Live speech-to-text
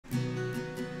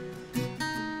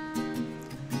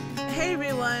Hey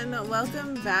everyone,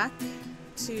 welcome back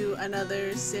to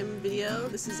another sim video.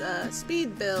 This is a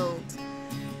speed build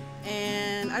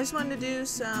and I just wanted to do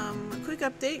some quick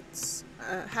updates.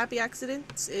 Happy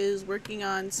Accidents is working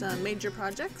on some major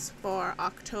projects for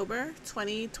October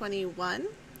 2021,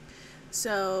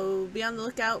 so be on the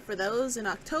lookout for those in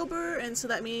October, and so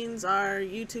that means our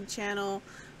YouTube channel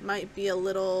might be a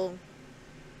little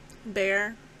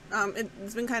bare.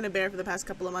 It's been kind of bare for the past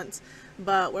couple of months,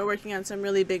 but we're working on some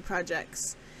really big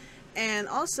projects. And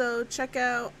also check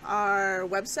out our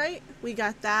website. We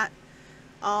got that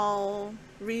all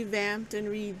revamped and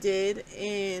redid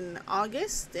in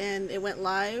August, and it went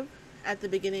live at the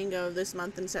beginning of this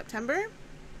month in September.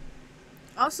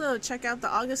 Also check out the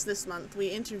August this month. We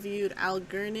interviewed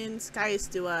Algernon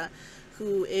Skyastua,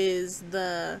 who is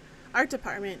the art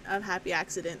department of Happy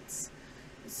Accidents.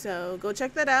 So go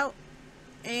check that out.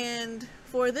 And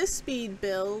for this speed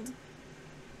build,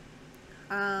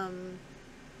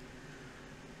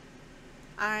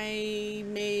 I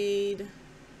made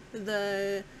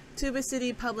the Tuba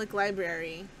City Public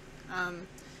Library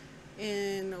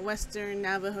in Western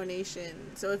Navajo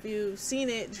Nation. So if you've seen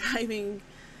it driving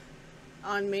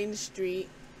on Main Street,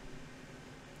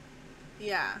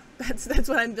 yeah, that's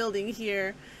what I'm building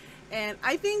here. And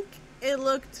I think it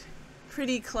looked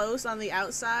pretty close on the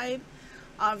outside.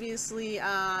 Obviously,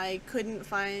 I couldn't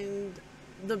find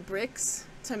the bricks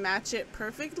to match it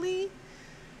perfectly,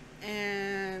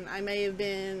 and I may have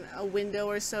been a window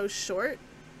or so short,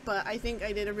 but I think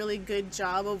I did a really good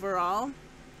job overall.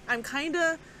 I'm kind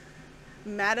of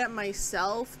mad at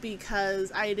myself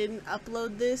because I didn't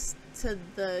upload this to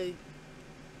the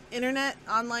internet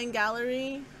online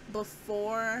gallery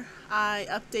before I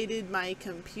updated my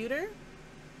computer.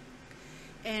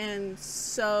 And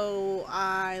so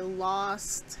I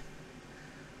lost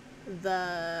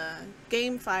the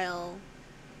game file.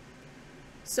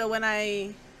 So when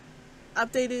I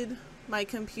updated my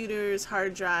computer's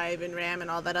hard drive and RAM and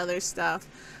all that other stuff,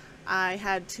 I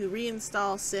had to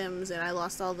reinstall Sims, and I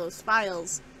lost all those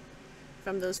files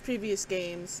from those previous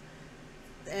games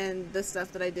and the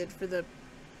stuff that I did for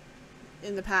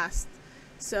in the past.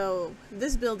 So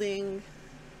this building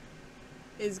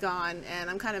is gone, and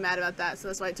I'm kind of mad about that, so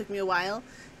that's why it took me a while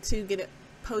to get it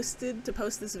posted, to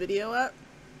post this video up.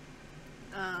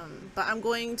 But I'm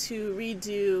going to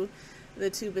redo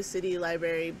the Tuba City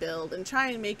Library build and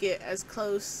try and make it as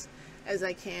close as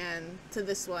I can to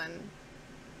this one.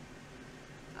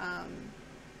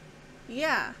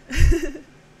 Yeah.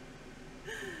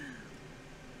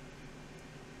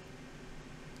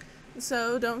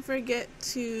 So don't forget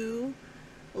to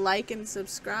like and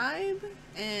subscribe,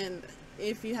 and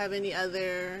if you have any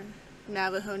other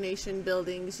Navajo Nation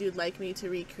buildings you'd like me to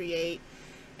recreate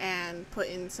and put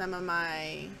in some of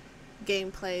my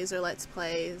gameplays or let's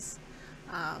plays,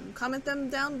 comment them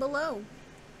down below.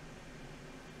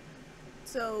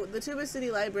 So the Tuba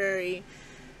City Library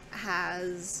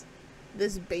has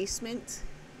this basement,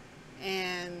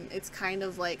 and it's kind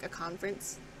of like a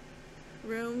conference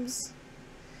rooms.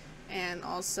 And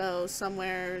also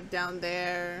somewhere down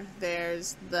there,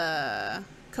 there's the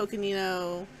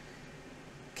Coconino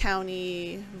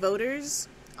County Voters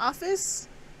Office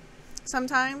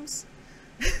sometimes.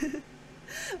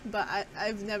 But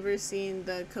I've never seen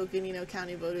the Coconino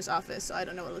County Voters Office, so I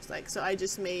don't know what it looks like. So I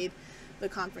just made the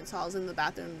conference halls and the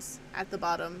bathrooms at the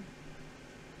bottom.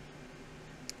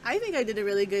 I think I did a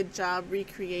really good job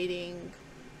recreating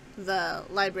the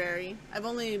library. I've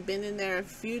only been in there a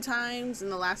few times,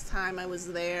 and the last time I was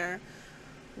there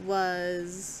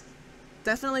was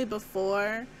definitely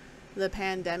before the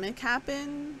pandemic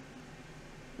happened.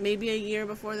 Maybe a year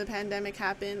before the pandemic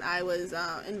happened, I was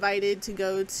invited to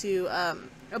go to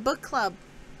a book club.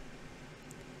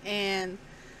 And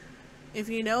if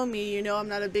you know me, you know I'm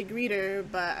not a big reader,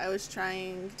 but I was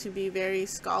trying to be very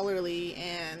scholarly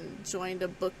and joined a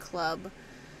book club.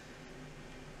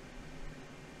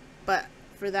 But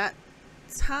for that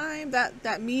time,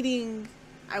 that meeting,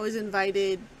 I was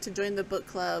invited to join the book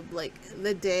club like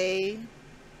the day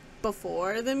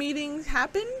before the meeting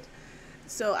happened,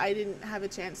 so I didn't have a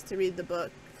chance to read the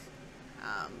book.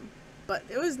 But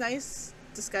it was nice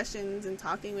discussions and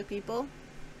talking with people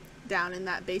down in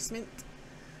that basement.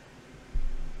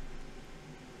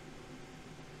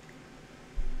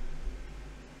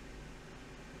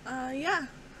 Yeah.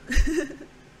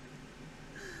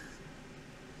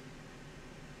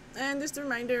 And just a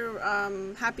reminder,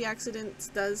 Happy Accidents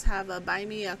does have a Buy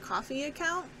Me a Coffee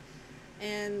account,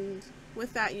 and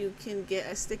with that you can get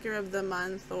a sticker of the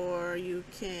month, or you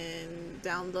can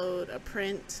download a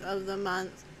print of the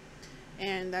month,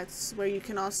 and that's where you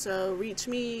can also reach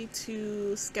me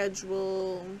to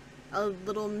schedule a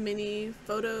little mini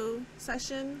photo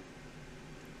session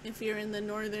if you're in the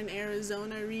northern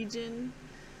Arizona region.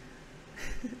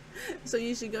 So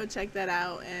you should go check that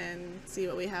out and see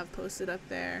what we have posted up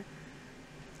there.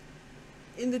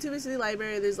 In the Tuba City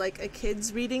Library, there's like a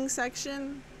kids reading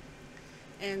section,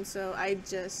 and so I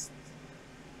just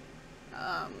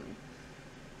I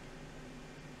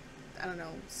don't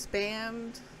know,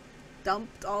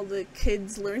 dumped all the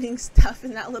kids learning stuff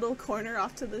in that little corner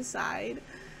off to the side.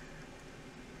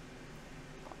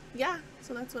 Yeah,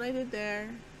 so that's what I did there.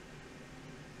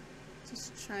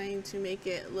 Just trying to make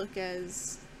it look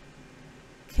as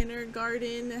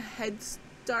kindergarten, Head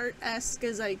Start-esque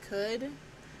as I could,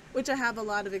 which I have a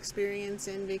lot of experience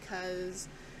in because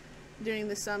during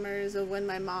the summers of when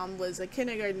my mom was a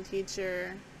kindergarten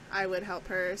teacher, I would help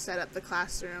her set up the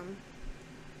classroom.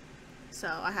 So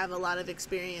I have a lot of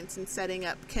experience in setting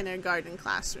up kindergarten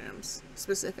classrooms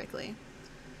specifically.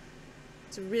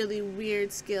 It's a really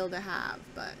weird skill to have,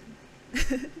 but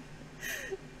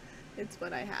it's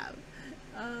what I have.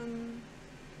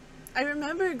 I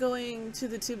remember going to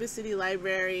the Tuba City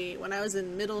Library when I was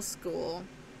in middle school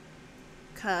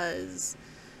because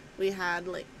we had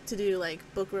like to do like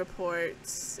book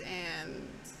reports and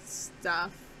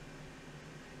stuff.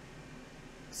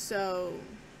 So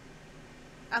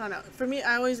I don't know, for me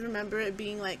I always remember it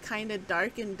being like kind of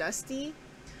dark and dusty.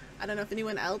 I don't know if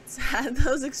anyone else had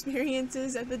those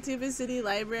experiences at the Tuba City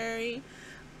Library,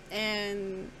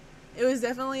 and it was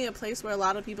definitely a place where a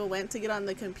lot of people went to get on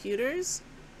the computers.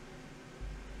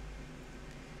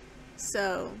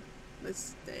 So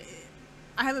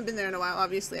I haven't been there in a while,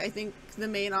 obviously. I think the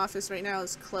main office right now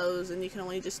is closed and you can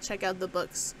only just check out the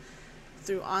books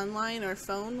through online or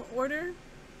phone order.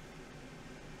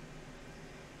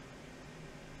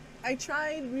 I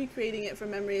tried recreating it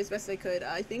from memory as best I could.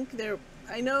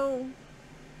 I know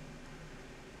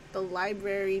the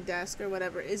library desk or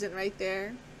whatever isn't right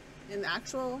there in the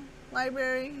actual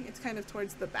library. It's kind of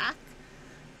towards the back,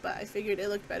 but I figured it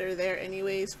looked better there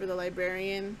anyways for the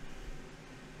librarian.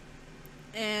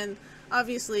 And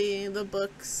obviously the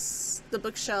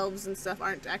bookshelves and stuff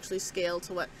aren't actually scaled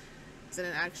to what is in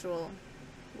an actual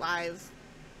live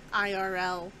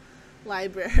IRL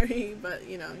library, but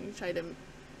you know, you try to,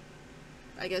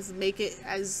 I guess, make it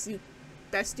as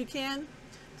best you can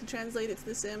to translate it to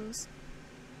The Sims.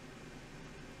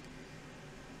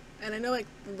 And I know like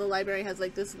the library has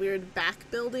like this weird back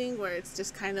building where it's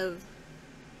just kind of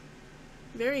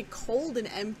very cold and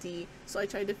empty, so I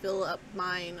tried to fill up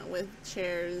mine with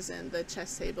chairs and the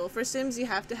chess table. For Sims, you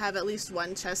have to have at least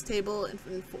one chess table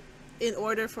in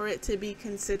order for it to be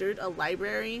considered a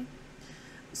library.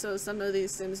 So some of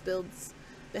these Sims builds,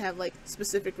 they have like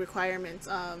specific requirements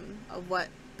of what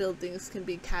buildings can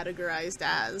be categorized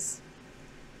as.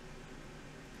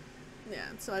 Yeah,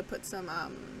 so I put some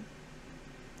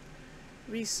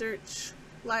research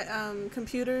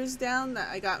computers down that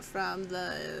I got from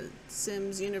the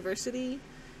Sims University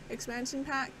expansion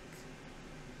pack.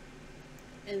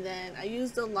 And then I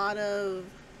used a lot of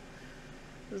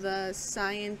the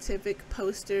scientific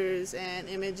posters and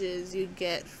images you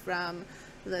get from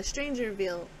the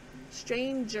Strangerville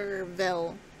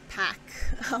pack.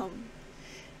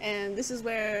 And this is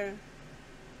where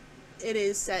it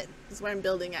is set. This is where I'm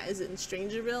building at. Is it in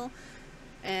Strangerville?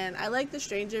 And I like the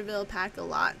Strangerville pack a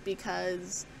lot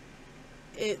because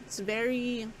it's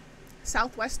very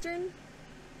southwestern,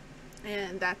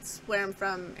 and that's where I'm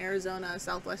from, Arizona,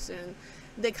 southwestern.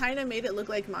 They kind of made it look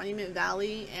like Monument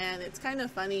Valley, and it's kind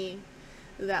of funny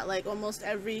that like almost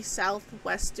every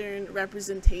southwestern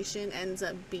representation ends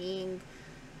up being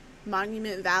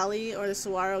Monument Valley or the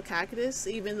saguaro cactus,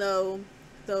 even though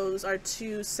those are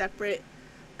two separate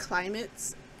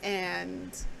climates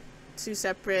and two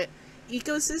separate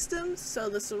ecosystems. So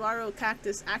the saguaro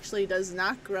cactus actually does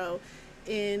not grow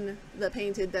in the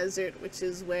Painted Desert, which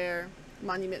is where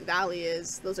Monument Valley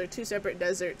is. Those are two separate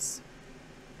deserts,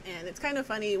 and it's kind of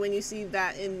funny when you see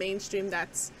that in mainstream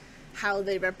that's how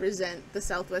they represent the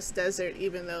Southwest Desert,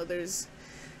 even though there's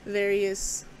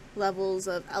various levels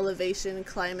of elevation,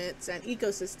 climates, and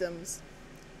ecosystems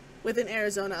within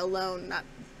Arizona alone, not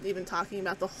even talking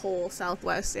about the whole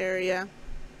Southwest area.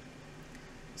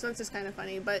 So it's just kind of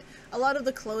funny, but a lot of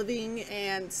the clothing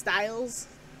and styles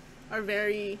are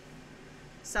very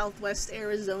Southwest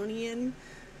Arizonian,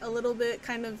 a little bit,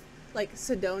 kind of like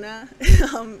Sedona.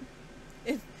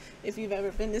 If you've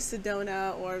ever been to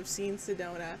Sedona or seen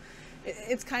Sedona,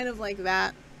 it's kind of like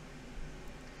that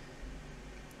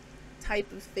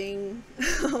type of thing.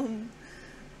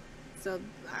 So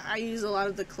I use a lot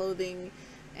of the clothing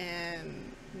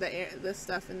and the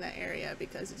stuff in that area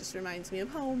because it just reminds me of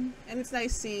home, and it's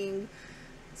nice seeing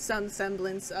some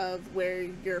semblance of where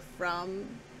you're from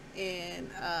in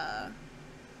a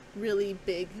really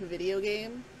big video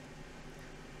game.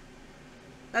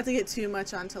 Not to get too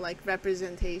much onto like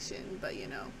representation, but you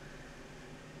know,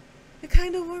 it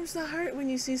kind of warms the heart when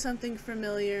you see something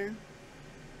familiar.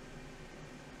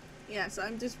 Yeah, so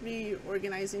I'm just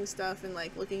reorganizing stuff and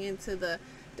like looking into the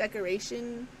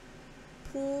decoration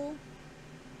pool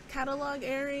catalog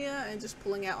area and just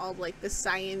pulling out all like the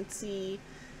sciencey,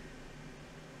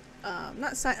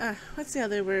 what's the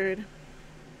other word?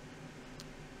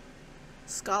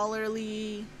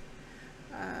 Scholarly,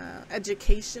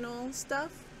 educational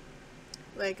stuff.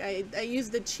 Like I use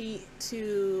the cheat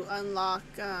to unlock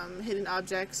hidden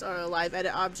objects or live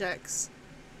edit objects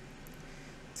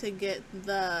to get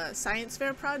the science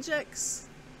fair projects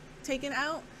taken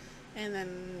out, and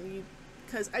then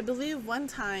because I believe one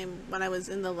time when I was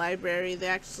in the library they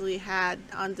actually had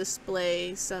on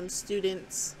display some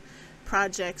students'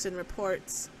 projects and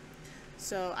reports.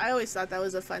 So I always thought that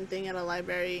was a fun thing at a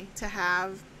library to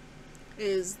have,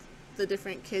 is the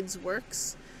different kids'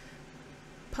 works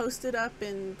posted up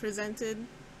and presented.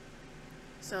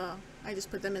 So I just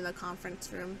put them in the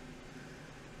conference room.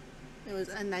 It was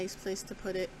a nice place to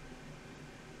put it.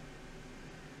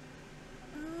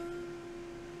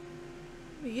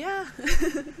 Yeah.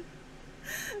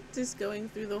 Just going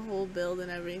through the whole build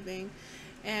and everything.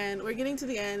 And we're getting to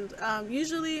the end.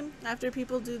 Usually after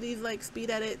people do these like speed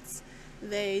edits,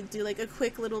 they do like a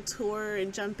quick little tour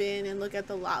and jump in and look at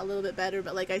the lot a little bit better,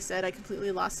 but like I said, I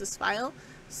completely lost this file,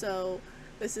 so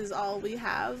this is all we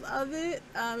have of it.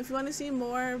 If you want to see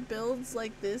more builds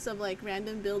like this of like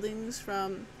random buildings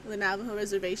from the Navajo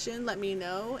reservation, let me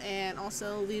know, and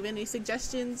also leave any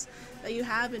suggestions that you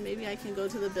have and maybe I can go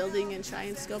to the building and try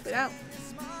and scope it out.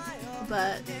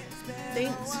 But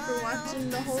thanks for watching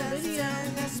the whole video.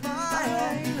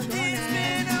 Bye. I'm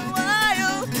going now.